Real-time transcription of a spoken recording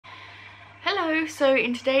Hello, so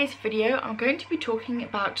in today's video I'm going to be talking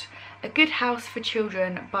about A Good House for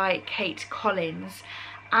Children by Kate Collins,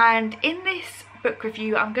 and in this book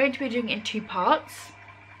review I'm going to be doing it in two parts.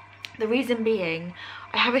 The reason being,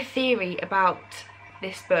 I have a theory about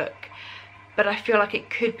this book, but I feel like it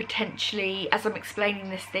could potentially, as I'm explaining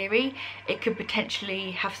this theory, it could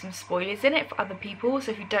potentially have some spoilers in it for other people.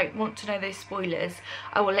 So if you don't want to know those spoilers,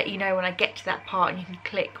 I will let you know when I get to that part and you can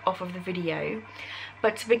click off of the video.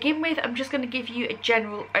 But to begin with, I'm just going to give you a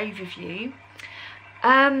general overview.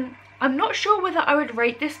 I'm not sure whether I would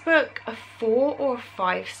rate this book a 4 or a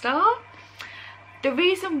 5 star. The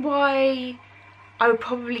reason why I would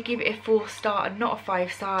probably give it a 4 star and not a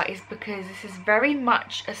 5 star is because this is very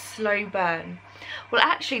much a slow burn. Well,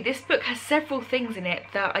 actually this book has several things in it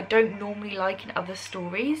that I don't normally like in other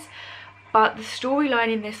stories, but the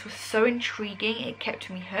storyline in this was so intriguing it kept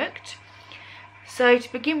me hooked. So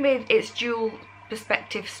to begin with, it's dual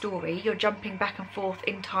perspective story. You're jumping back and forth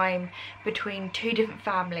in time between two different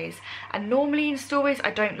families, and normally in stories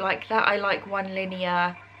I don't like that. I like one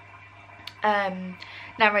linear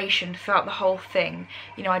narration throughout the whole thing.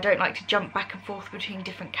 You know, I don't like to jump back and forth between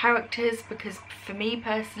different characters because for me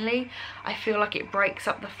personally I feel like it breaks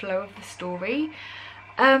up the flow of the story.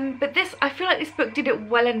 But this, I feel like this book did it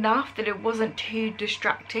well enough that it wasn't too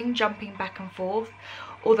distracting jumping back and forth,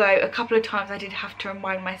 although a couple of times I did have to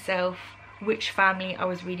remind myself which family I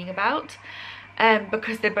was reading about,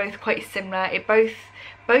 because they're both quite similar.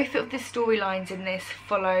 Both of the storylines in this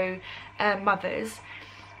follow mothers,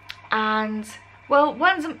 and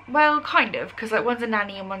well, kind of, because like one's a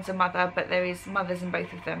nanny and one's a mother, but there is mothers in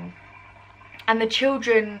both of them, and the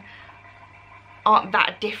children aren't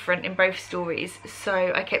that different in both stories,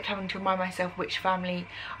 so I kept having to remind myself which family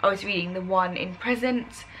I was reading, the one in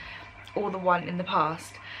present or the one in the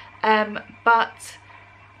past. But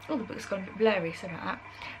oh, the book's gone a bit blurry, sorry about that.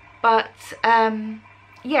 But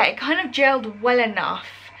yeah, it kind of gelled well enough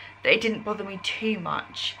that it didn't bother me too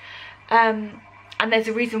much. And there's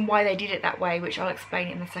a reason why they did it that way, which I'll explain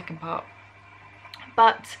in the second part.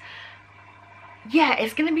 But yeah,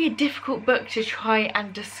 it's going to be a difficult book to try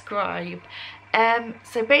and describe.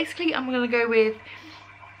 So basically I'm going to go with,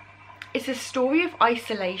 it's a story of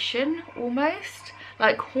isolation almost,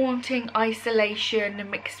 like haunting isolation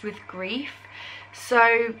mixed with grief.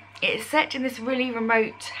 So it's set in this really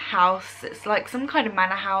remote house. It's like some kind of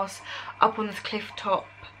manor house up on this cliff top,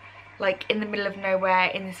 like in the middle of nowhere,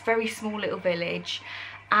 in this very small little village,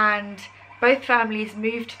 and both families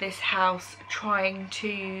moved to this house trying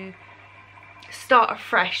to start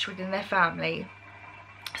afresh within their family.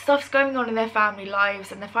 Stuff's going on in their family lives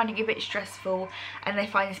and they're finding it a bit stressful, and they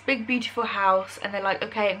find this big beautiful house and they're like,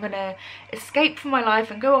 okay, I'm gonna escape from my life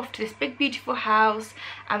and go off to this big beautiful house,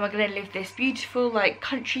 and we're gonna live this beautiful like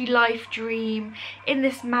country life dream in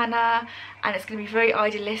this manor, and it's gonna be very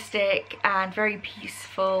idealistic and very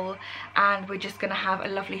peaceful, and we're just gonna have a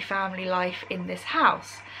lovely family life in this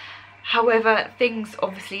house. However, things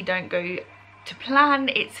obviously don't go to plan.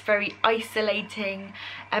 It's very isolating,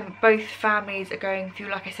 and both families are going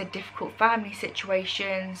through, like I said, difficult family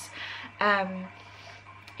situations.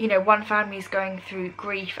 You know, one family is going through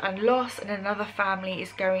grief and loss, and another family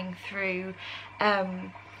is going through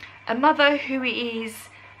a mother who is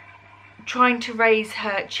trying to raise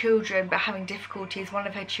her children but having difficulties. One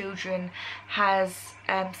of her children has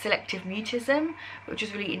selective mutism, which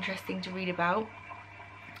is really interesting to read about,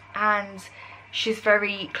 and she's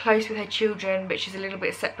very close with her children, but she's a little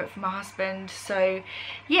bit separate from her husband. So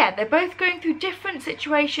yeah, they're both going through different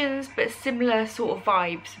situations but similar sort of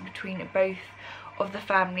vibes between both of the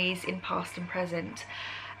families in past and present.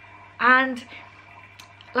 And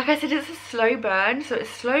like I said, it's a slow burn, so it's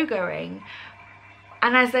slow going.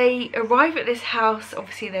 And as they arrive at this house,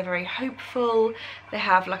 obviously they're very hopeful. They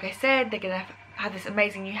have, like I said, they're gonna have this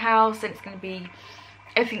amazing new house, and it's gonna be,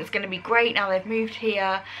 everything's gonna be great now they've moved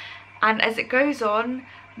here. And as it goes on,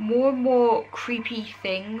 more and more creepy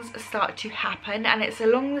things start to happen, and it's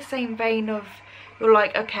along the same vein of, you're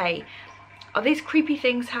like, okay, are these creepy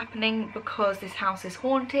things happening because this house is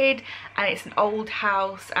haunted and it's an old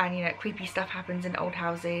house, and you know, creepy stuff happens in old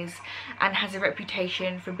houses and has a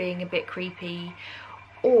reputation for being a bit creepy?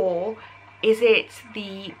 Or is it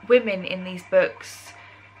the women in these books?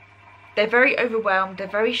 They're very overwhelmed, they're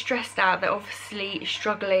very stressed out, they're obviously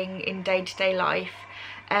struggling in day-to-day life,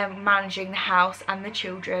 managing the house and the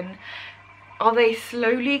children. Are they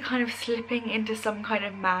slowly kind of slipping into some kind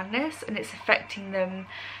of madness and it's affecting them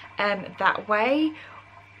that way?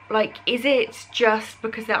 Like, is it just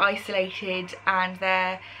because they're isolated and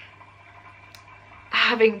they're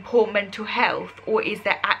having poor mental health, or is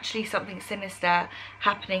there actually something sinister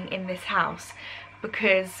happening in this house?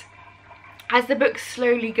 Because as the book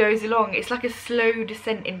slowly goes along, it's like a slow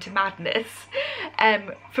descent into madness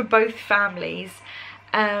for both families.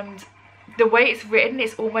 And the way it's written,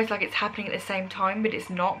 it's almost like it's happening at the same time, but it's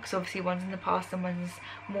not, because obviously one's in the past and one's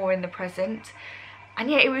more in the present. And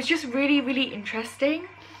yeah, it was just really, really interesting.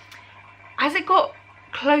 As it got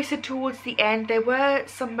closer towards the end, there were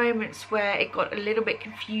some moments where it got a little bit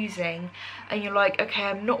confusing and you're like, okay,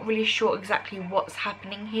 I'm not really sure exactly what's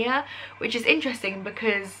happening here, which is interesting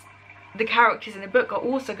because the characters in the book are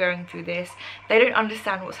also going through this. They don't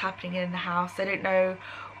understand what's happening in the house. They don't know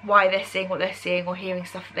why they're seeing what they're seeing, or hearing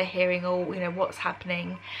stuff that they're hearing, or, you know, what's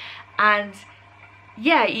happening. And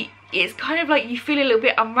yeah, it's kind of like you feel a little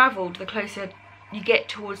bit unraveled the closer you get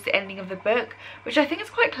towards the ending of the book, which I think is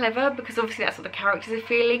quite clever, because obviously that's what the characters are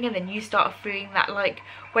feeling, and then you start feeling that, like,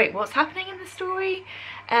 wait, what's happening in the story?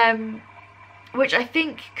 Which I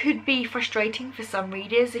think could be frustrating for some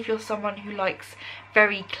readers if you're someone who likes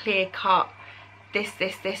very clear cut, this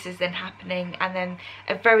is then happening, and then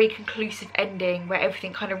a very conclusive ending where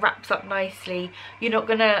everything kind of wraps up nicely. You're not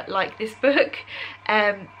gonna like this book.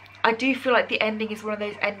 I do feel like the ending is one of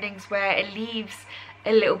those endings where it leaves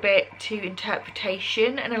a little bit to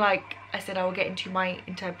interpretation, and like I said, I will get into my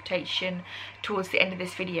interpretation towards the end of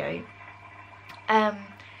this video. But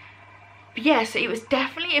yeah, so it was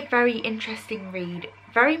definitely a very interesting read,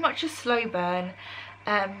 very much a slow burn.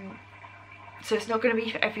 So it's not going to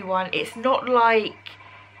be for everyone. It's not like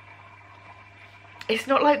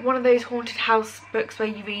one of those haunted house books where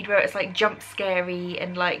you read where it's like jump scary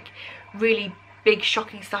and like really big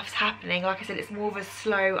shocking stuff's happening. Like I said, it's more of a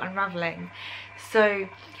slow unraveling. So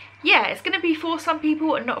yeah, it's going to be for some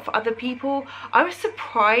people and not for other people. I was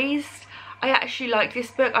surprised I actually liked this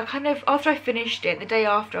book. I kind of, after I finished it, the day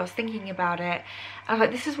after, I was thinking about it, and I was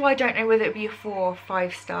like, this is why I don't know whether it would be a 4 or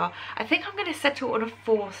 5 star. I think I'm going to settle on a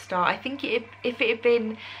 4 star. I think if it had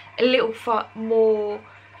been a little more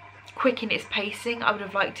quick in its pacing, I would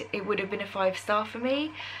have liked it. It would have been a 5 star for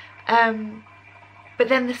me. But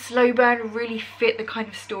then the slow burn really fit the kind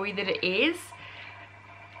of story that it is.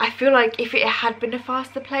 I feel like if it had been a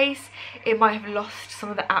faster pace, it might have lost some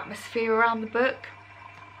of the atmosphere around the book.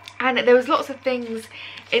 And there was lots of things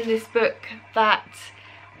in this book that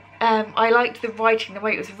I liked. The writing, the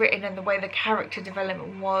way it was written, and the way the character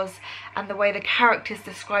development was, and the way the characters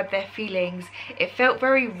described their feelings. It felt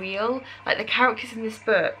very real. Like, the characters in this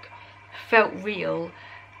book felt real.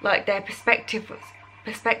 Like, their perspectives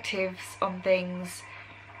on things,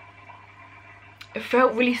 it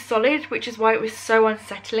felt really solid, which is why it was so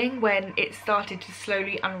unsettling when it started to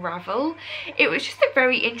slowly unravel. It was just a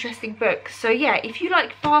very interesting book. So yeah, if you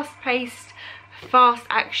like fast-paced, fast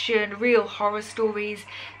action, real horror stories,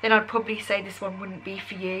 then I'd probably say this one wouldn't be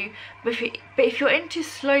for you. But if you're into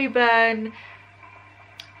slow burn,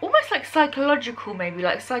 almost like psychological, maybe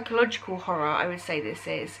like psychological horror, I would say this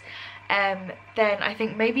is, then I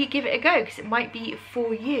think maybe give it a go, because it might be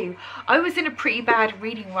for you. I was in a pretty bad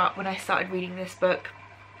reading rut when I started reading this book.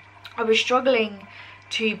 I was struggling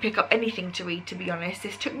to pick up anything to read, to be honest.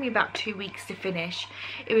 This took me about 2 weeks to finish.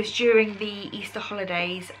 It was during the Easter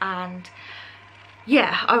holidays, and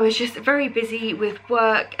yeah, I was just very busy with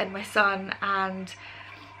work and my son, and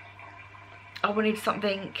I wanted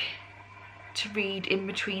something to read in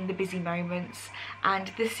between the busy moments,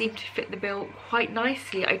 and this seemed to fit the bill quite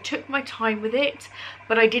nicely. I took my time with it,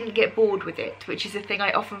 but I didn't get bored with it, which is a thing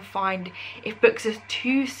I often find. If books are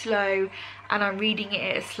too slow and I'm reading it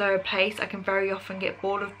at a slower pace, I can very often get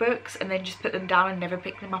bored of books and then just put them down and never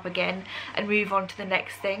pick them up again and move on to the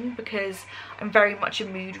next thing, because I'm very much a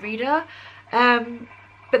mood reader.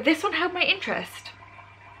 But this one held my interest.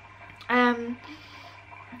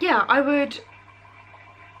 Yeah, I would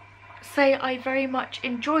say I very much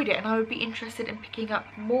enjoyed it, and I would be interested in picking up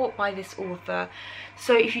more by this author.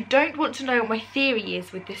 So if you don't want to know what my theory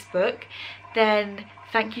is with this book, then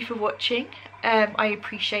thank you for watching. I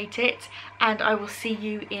appreciate it, and I will see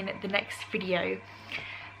you in the next video.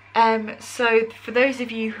 So for those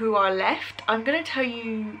of you who are left, I'm going to tell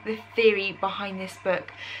you the theory behind this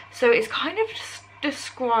book. So it's kind of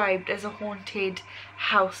described as a haunted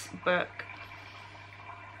house book.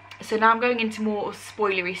 So now I'm going into more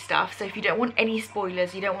spoilery stuff, so if you don't want any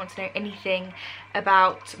spoilers, you don't want to know anything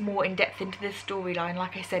about more in depth into this storyline,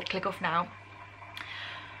 like I said, click off now.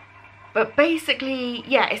 But basically,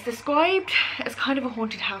 yeah, it's described as kind of a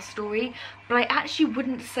haunted house story, but I actually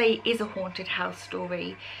wouldn't say it is a haunted house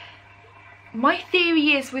story. My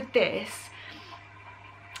theory is with this,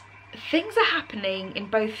 things are happening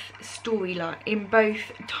in both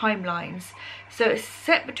timelines. So it's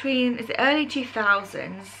set between, it's the early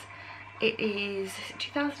 2000s. It is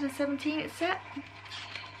 2017 it's set?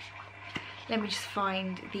 let me just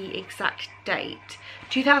find the exact date.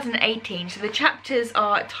 2018. So the chapters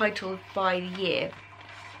are titled by the year.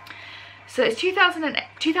 So it's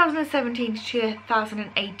 2017 to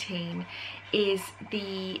 2018 is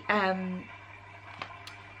the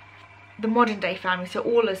modern day family, so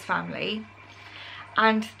Orla's family.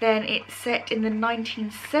 And then it's set in the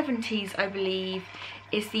 1970s, I believe,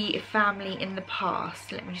 is the family in the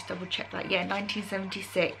past. Let me just double check that. Yeah,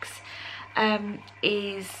 1976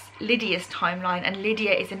 is Lydia's timeline, and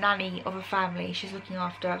Lydia is a nanny of a family. She's looking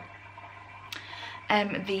after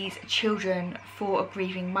these children for a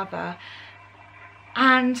grieving mother,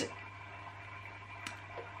 and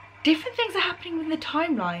different things are happening with the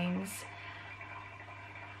timelines.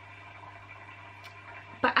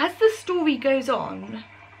 But as the story goes on,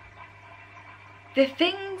 the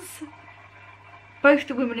things both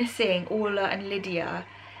the women are seeing, Orla and Lydia,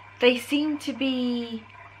 they seem to be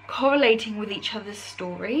correlating with each other's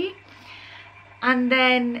story. And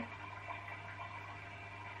then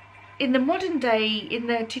in the modern day, in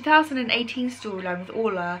the 2018 storyline with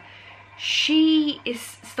Orla, she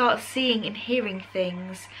starts seeing and hearing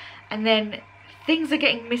things, and then things are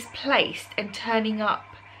getting misplaced and turning up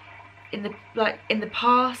in the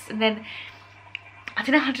past. And then I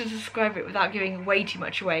don't know how to describe it without giving way too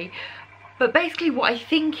much away, but basically what I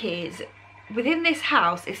think is, within this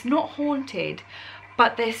house, it's not haunted,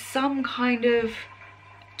 but there's some kind of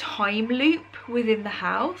time loop within the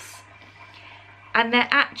house, and they're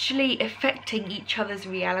actually affecting each other's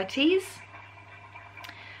realities.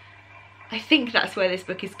 I think that's where this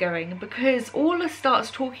book is going, because Orla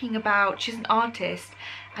starts talking about, she's an artist,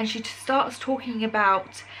 and she starts talking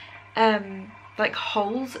about like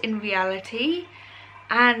holes in reality,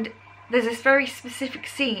 and there's this very specific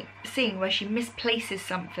scene where she misplaces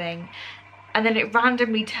something, and then it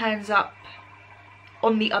randomly turns up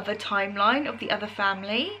on the other timeline of the other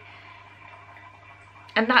family.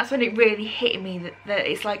 And that's when it really hit me that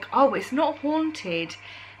it's like, oh, it's not haunted.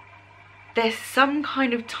 There's some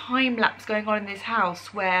kind of time lapse going on in this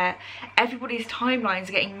house where everybody's timelines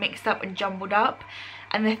are getting mixed up and jumbled up,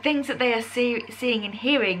 and the things that they are seeing and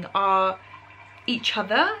hearing are each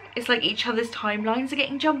other. It's like each other's timelines are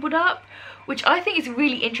getting jumbled up, which I think is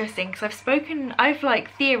really interesting, because I've like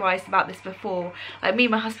theorized about this before. Like, me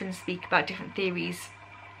and my husband speak about different theories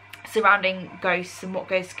surrounding ghosts and what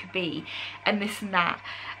ghosts could be and this and that,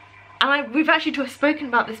 and we've actually spoken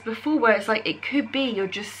about this before, where it's like, it could be you're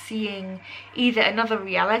just seeing either another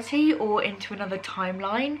reality or into another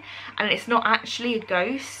timeline, and it's not actually a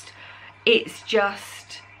ghost, it's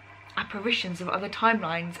just apparitions of other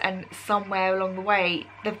timelines, and somewhere along the way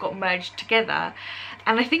they've got merged together.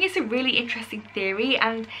 And I think it's a really interesting theory,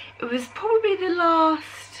 and it was probably the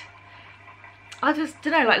last, I just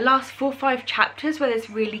don't know, like last 4 or 5 chapters where this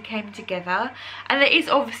really came together. And there is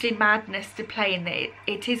obviously madness to play in it.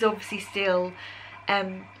 It is obviously still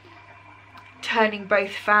turning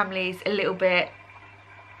both families a little bit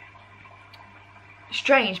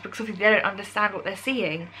strange, because obviously they don't understand what they're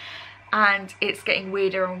seeing, and it's getting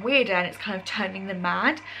weirder and weirder, and it's kind of turning them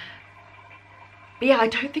mad. But yeah, I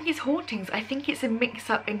don't think it's hauntings. I think it's a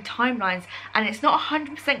mix-up in timelines, and it's not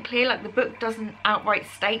 100% clear. Like, the book doesn't outright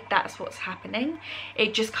state that's what's happening.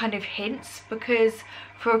 It just kind of hints, because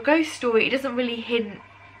for a ghost story, it doesn't really hint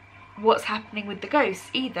what's happening with the ghosts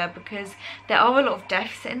either, because there are a lot of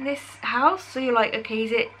deaths in this house. So you're like, okay,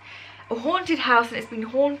 is it a haunted house and it's been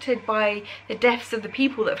haunted by the deaths of the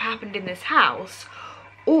people that have happened in this house?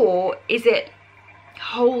 Or is it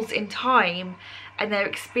holes in time, and they're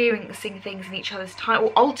experiencing things in each other's time, or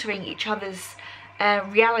altering each other's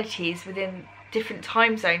realities within different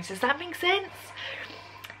time zones? Does that make sense?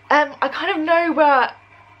 I kind of know where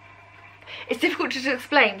it's difficult to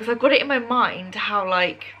explain, because I've got it in my mind how,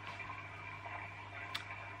 like,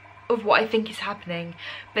 of what I think is happening,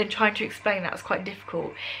 but then trying to explain that is quite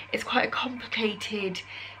difficult. It's quite a complicated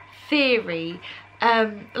theory.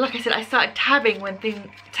 Like I said, I started tabbing when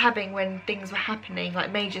things were happening,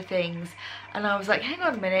 like major things, and I was like, hang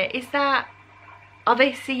on a minute, are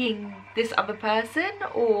they seeing this other person?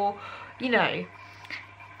 Or, you know,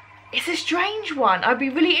 it's a strange one. I'd be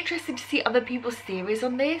really interested to see other people's theories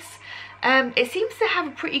on this. It seems to have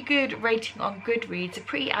a pretty good rating on Goodreads, a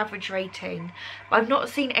pretty average rating, but I've not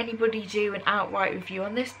seen anybody do an outright review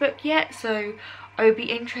on this book yet, so I would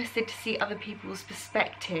be interested to see other people's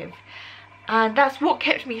perspective. And that's what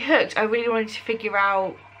kept me hooked. I really wanted to figure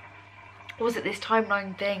out, was it this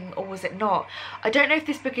timeline thing or was it not? I don't know if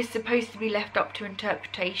this book is supposed to be left up to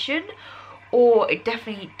interpretation, or it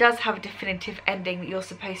definitely does have a definitive ending that you're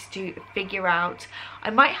supposed to figure out. I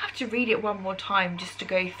might have to read it one more time just to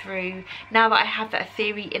go through, now that I have that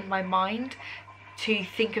theory in my mind, to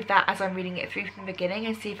think of that as I'm reading it through from the beginning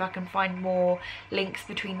and see if I can find more links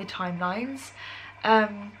between the timelines.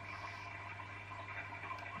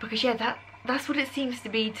 Because yeah, that's what it seems to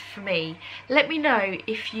be for me. Let me know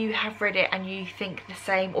if you have read it and you think the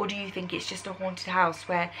same, or do you think it's just a haunted house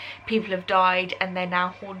where people have died and they're now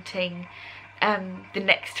haunting the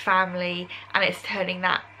next family and it's turning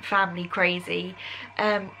that family crazy,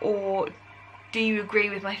 or do you agree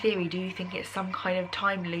with my theory? Do you think it's some kind of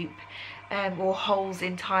time loop, or holes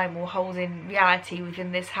in time or holes in reality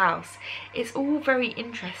within this house? It's all very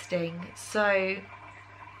interesting. So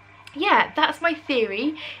yeah, that's my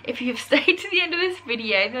theory. If you've stayed to the end of this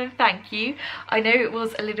video, then thank you. I know it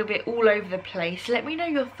was a little bit all over the place. Let me know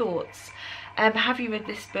your thoughts. Have you read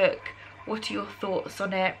this book? What are your thoughts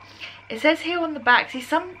on it? It says here on the back, see,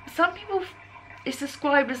 some people, it's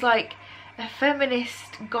described as like a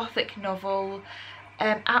feminist gothic novel,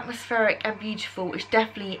 atmospheric and beautiful, which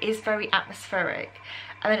definitely is very atmospheric.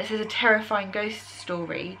 And then it says a terrifying ghost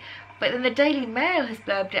story. But then the Daily Mail has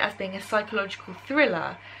blurbed it as being a psychological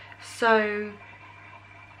thriller. So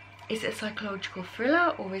is it a psychological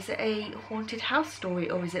thriller, or is it a haunted house story,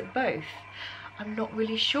 or is it both? I'm not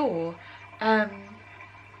really sure.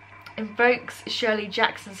 Invokes Shirley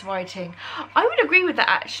Jackson's writing. I would agree with that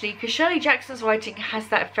actually, because Shirley Jackson's writing has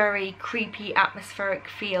that very creepy atmospheric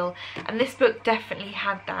feel, and this book definitely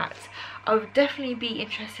had that. I would definitely be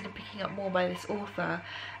interested in picking up more by this author.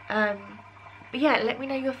 But yeah, let me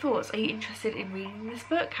know your thoughts. Are you interested in reading this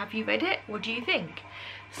book? Have you read it? What do you think?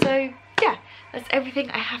 So yeah, that's everything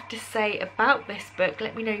I have to say about this book.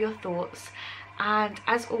 Let me know your thoughts, and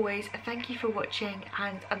as always, thank you for watching,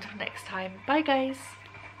 and until next time, bye guys.